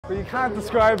but you can't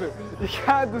describe it. You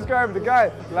can't describe the guy.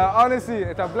 Like, honestly,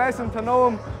 it's a blessing to know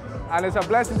him, and it's a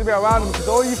blessing to be around him, because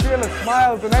all you feel is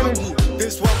smiles and energy.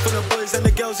 This one for the boys and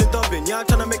the girls in Dublin. Yeah, I'm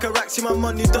trying to make a rack, see my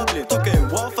money doubling. Talking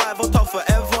 1-5 on top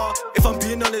forever. If I'm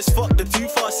being honest, fuck the too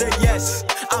far, say yes.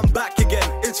 I'm back again.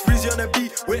 It's Freezy on the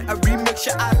beat with a remix.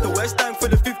 You at the West Time for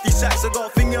the 50 sacks. I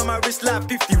got a finger on my wrist like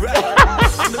 50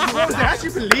 racks. I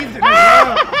actually believed it as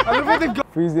well.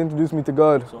 Freezy introduced me to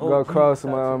God. Got a cross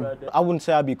in my arm. I wouldn't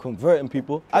say I'd be converting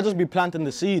people. I'd just be planting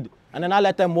the seed. And then I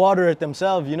let them water it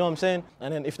themselves, you know what I'm saying?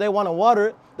 And then if they want to water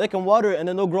it, they can water it, and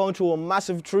then they'll grow into a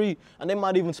massive tree. And they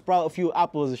might even sprout a few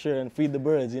apples and shit and feed the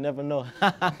birds, you never know.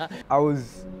 I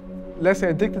was, let's say,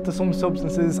 addicted to some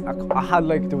substances. I had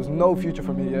like, there was no future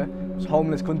for me, yeah? I was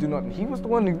homeless, couldn't do nothing. He was the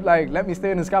one who like let me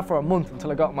stay in his gaff for a month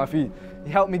until I got on my feet.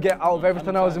 He helped me get out of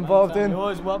everything I was involved in. You're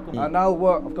always welcome. And now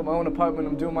what? I've got my own apartment,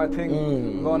 I'm doing my thing.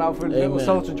 I'm going out for little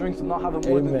social drinks and not having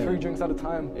more than 3 drinks at a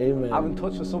time. I haven't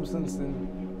touched a substance in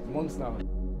months now.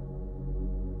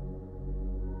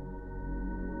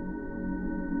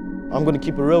 I'm gonna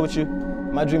keep it real with you.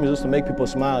 My dream is just to make people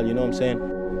smile, you know what I'm saying?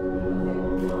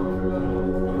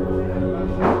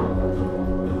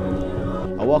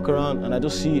 I walk around and I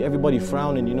just see everybody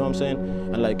frowning, you know what I'm saying?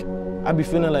 And like, I be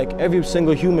feeling like every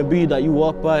single human being that you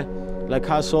walk by like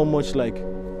has so much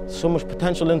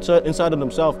potential inside of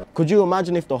themselves. Could you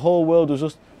imagine if the whole world was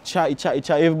just chatty,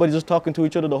 everybody just talking to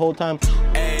each other the whole time?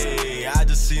 Hey, I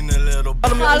just seen a little.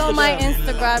 Follow my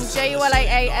Instagram,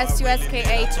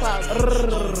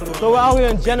 JULIASUSKA12. So we're out here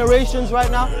in Generations right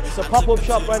now. It's a pop-up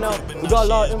shop right now. We got a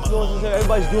lot of influencers here.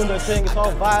 Everybody's doing their thing. It's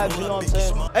all vibes, you know what I'm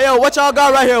saying? Hey, yo, what y'all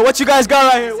got right here? What you guys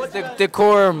got right here? The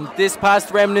Decorum. This past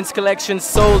Remnants collection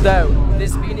sold out.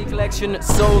 This Beanie collection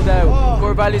sold out.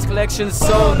 Core Values collection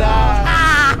sold out.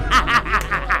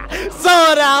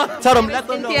 Sold out. Tell them, let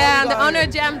them know. Yeah, I'm the owner of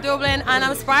Jam Dublin, and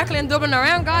I'm sparkling Dublin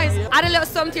around, guys. Add a little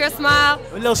something to your smile.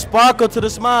 A little sparkle to the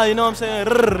smile, you know what I'm saying?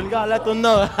 You gotta let them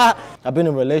know. I've been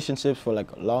in relationships for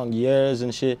like long years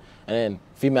and shit, and then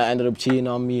female ended up cheating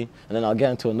on me, and then I'll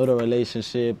get into another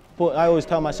relationship. But I always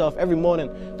tell myself every morning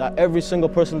that every single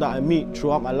person that I meet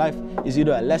throughout my life is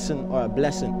either a lesson or a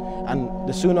blessing. And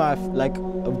the sooner I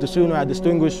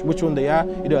distinguish which one they are,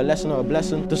 either a lesson or a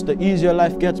blessing, just the easier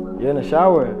life gets. You're in the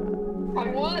shower. I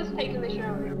was taking the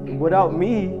shower. Without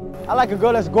me. I like a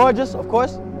girl that's gorgeous, of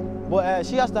course, but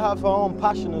she has to have her own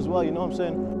passion as well, you know what I'm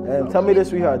saying? Tell me this,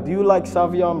 sweetheart, do you like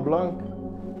Sauvignon Blanc?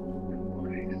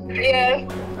 Yeah.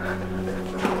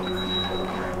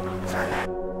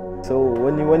 So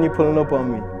when you pulling up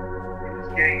on me?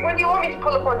 When do you want me to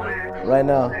pull up on you? Right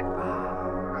now.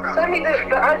 Send me the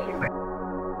answer.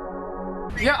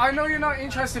 Yeah, I know you're not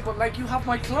interested, but like, you have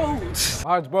my clothes. My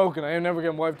heart's broken, I ain't never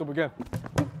getting wiped up again.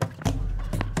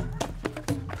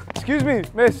 Excuse me,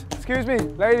 miss. Excuse me,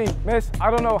 lady, miss. I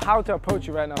don't know how to approach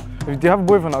you right now. If you have a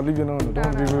boyfriend, I'll leave you alone. Don't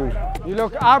want to be rude. You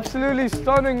look absolutely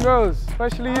stunning, girls.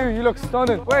 Especially you. You look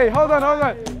stunning. Wait, hold on.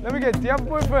 Let me get. Do you have a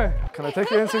boyfriend? Can I take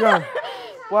your Instagram?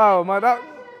 Wow,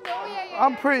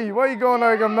 I'm pretty. Why are you going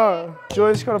like I'm not?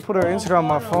 Joyce gotta put her Instagram on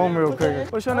my phone real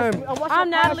quick. What's your name? I'm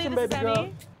Natalie, this is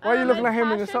Emmy. Why are you looking at him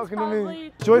when you're talking to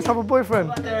me? Joyce have a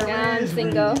boyfriend? Yeah, I'm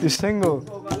single. You're single?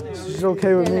 She's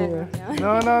okay with me, yeah?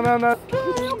 No.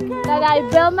 That I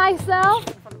build myself?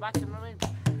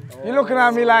 You're looking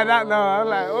at me like that now. I'm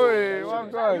like, oi,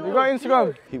 what God? You got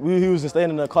Instagram? He was staying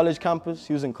in a college campus.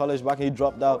 He was in college back and he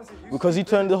dropped out because he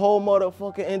turned the whole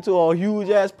motherfucker into a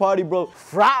huge ass party, bro.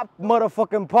 Frat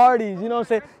motherfucking parties, you know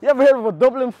what I'm saying? You ever heard of a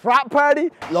Dublin frat party?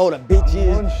 Load of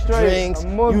bitches, drinks,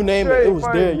 you name it, it was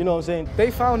there, you know what I'm saying? They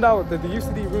found out that the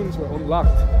UCD rooms were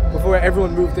unlocked before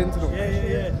everyone moved into them.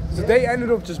 Yeah. So they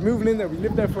ended up just moving in there. We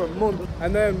lived there for a month.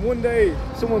 And then one day,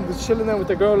 someone was chilling there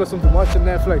with a girl or something, watching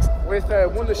Netflix. With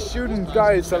one of the student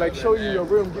guys to like show you your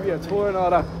room, give you a tour and all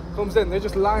that. Comes in, they're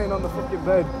just lying on the fucking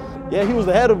bed. Yeah, he was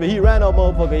the head of it. He ran out,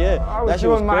 motherfucker, yeah. I was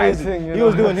doing my thing, you know? He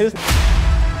was doing his thing.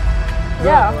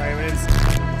 Yeah.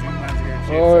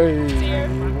 Oi.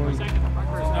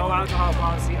 No alcohol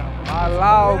policy.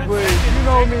 Allow, boy. You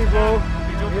know me, bro.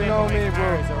 You know me,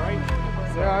 bro.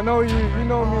 Yeah, I know you. You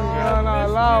know me. No,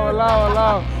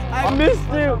 allow. I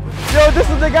missed you. Yo, this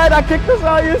is the guy that kicked us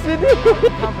out, you see?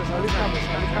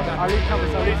 I'll leave campus.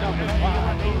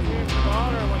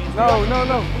 No.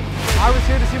 I was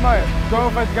here to see my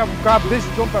girlfriend to grab this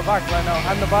jumper back right now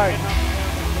and the bag.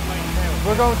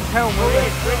 We're going to town.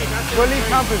 We'll leave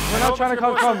campus. We're not trying to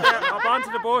come. Hop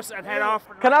onto the bus and head off.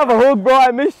 Can I have a hug, bro? I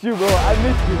missed you, bro. I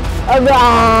missed you.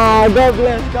 God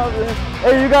bless.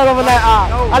 Hey, you got over there.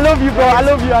 I love you, bro. I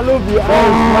love you. I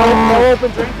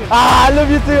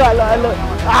love you too. I love.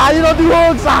 You don't do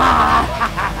hugs.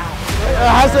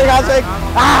 Handshake.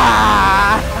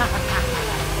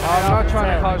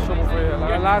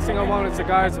 last thing I want is the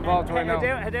guys involved right now.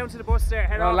 Head down to the bus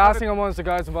there. No, last thing I want is the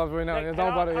guys involved right now. Don't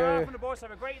bother. Yeah. From the bus,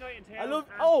 have a great night in town.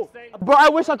 Bro, I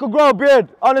wish I could grow a beard,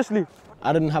 honestly.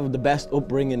 I didn't have the best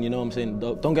upbringing, you know what I'm saying?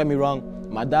 Don't get me wrong,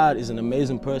 my dad is an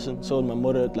amazing person, so is my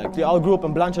mother. Like, I grew up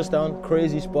in Blanchardstown,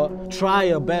 crazy spot. Try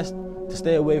your best to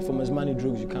stay away from as many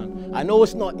drugs you can. I know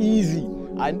it's not easy.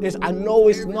 I know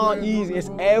it's not easy, it's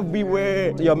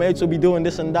everywhere. Your mates will be doing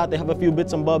this and that, they have a few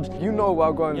bits and bobs. You know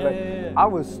about going, I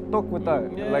was stuck with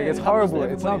that. Like, it's horrible,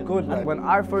 it's not good. Like, when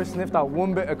I first sniffed that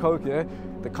one bit of coke, yeah,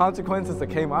 the consequences that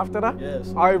came after that,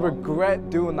 I regret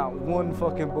doing that one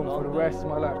fucking bump for the rest of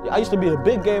my life. I used to be a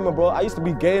big gamer, bro. I used to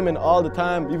be gaming all the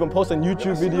time, even posting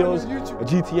YouTube videos,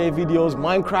 GTA videos,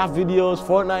 Minecraft videos,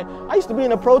 Fortnite. I used to be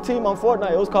in a pro team on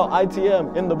Fortnite. It was called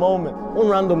ITM, In the Moment. One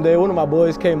random day, one of my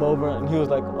boys came over and he was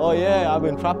like, oh yeah, I've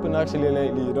been trapping actually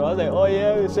lately, you know. I was like, oh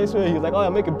yeah, say so. He was like, oh,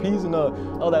 I'm making peas and I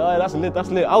was like, oh, that's lit, that's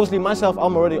lit. Obviously myself, I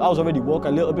was already woke a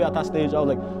little bit at that stage. I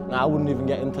was like, nah, I wouldn't even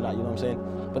get into that, you know what I'm saying?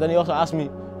 But then he also asked me,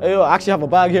 hey, yo, I actually have a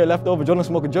bag here left over. Do you want to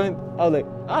smoke a joint? I was like,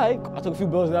 all right. I took a few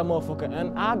bills of that motherfucker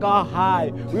and I got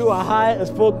high. We were high as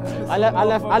fuck. I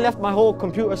left my whole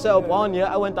computer setup on,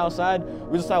 yeah. I went outside.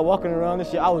 We just started walking around and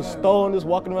shit. I was stoned, just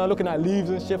walking around, looking at leaves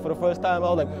and shit for the first time. I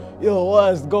was like, yo,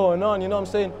 what's going on? You know what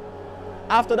I'm saying?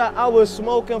 After that, I was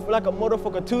smoking for like a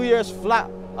motherfucker 2 years flat.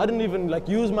 I didn't even like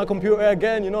use my computer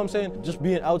again, you know what I'm saying? Just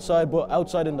being outside, but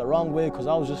outside in the wrong way, because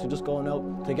I was just going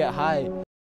out to get high.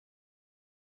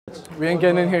 We ain't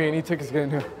getting in here, you need tickets to get in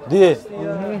here. Yeah.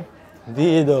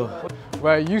 Yeah, though.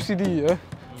 Right, UCD, yeah?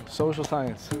 Social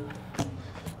science.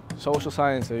 Social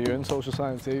science, yeah? You're in social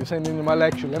science, yeah? You're saying in my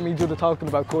lecture, let me do the talking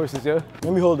about courses, yeah?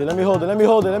 Let me hold it, let me hold it, let me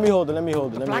hold it, let me hold it, let me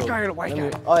hold it. Black guy or the white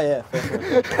guy? Oh yeah,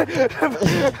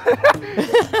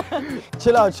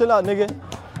 Chill out, nigga.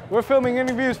 We're filming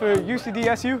interviews for UCD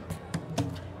SU.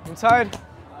 Inside.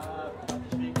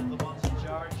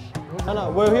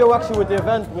 We're here actually with the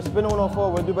event. We're Spin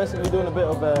 104. We're basically doing a bit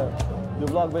of the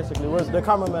vlog basically. We're the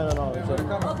cameraman and all.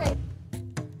 Okay.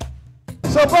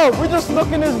 So bro, we're just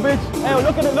looking this bitch. Hey,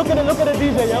 look at the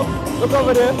DJ, yo. Look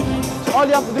over there. So all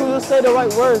you have to do is just say the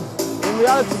right words. In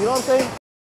reality, you know what I'm saying?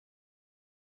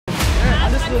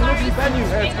 And this is a lovely venue.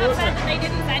 Spin have said that they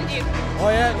didn't send you. Oh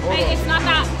yeah? It's not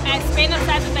that. Spin have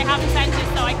said that they haven't sent you,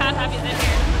 so I can't have you in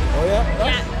here. Oh yeah?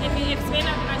 Yeah, if Spin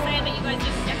are saying that you guys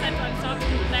didn't get sent, I'm talking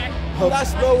to them there. Oh,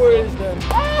 that's no worries then.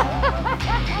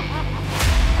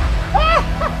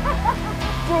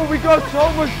 Bro, we got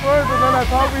so much further than I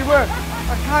thought we were.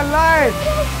 I can't lie.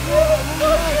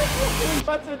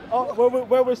 That's it. Oh,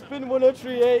 where we're Spin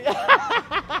 103, eh?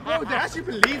 Bro, they actually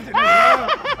believed it as well.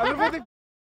 I love how they...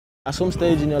 At some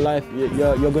stage in your life, you're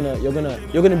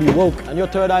gonna be woke, and your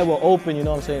third eye will open. You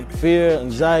know what I'm saying? Fear,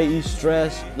 anxiety,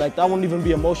 stress, like that won't even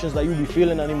be emotions that you be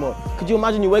feeling anymore. Could you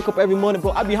imagine you wake up every morning,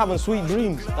 bro? I'd be having sweet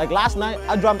dreams. Like last night,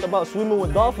 I dreamt about swimming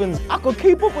with dolphins. I could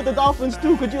keep up with the dolphins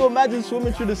too. Could you imagine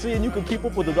swimming through the sea and you could keep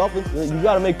up with the dolphins? You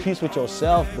gotta make peace with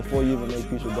yourself before you even make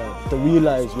peace with God. To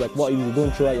realize like what you're doing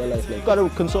throughout your life. Like you gotta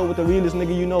consult with the realest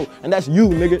nigga you know, and that's you,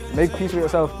 nigga. Make peace with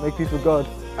yourself. Make peace with God.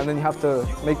 And then you have to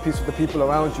make peace with the people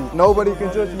around you. Nobody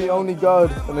can judge me, only God.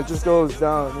 And it just goes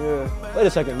down, yeah. Wait a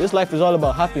second, this life is all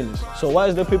about happiness. So why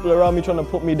is there people around me trying to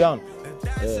put me down?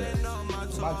 Yeah.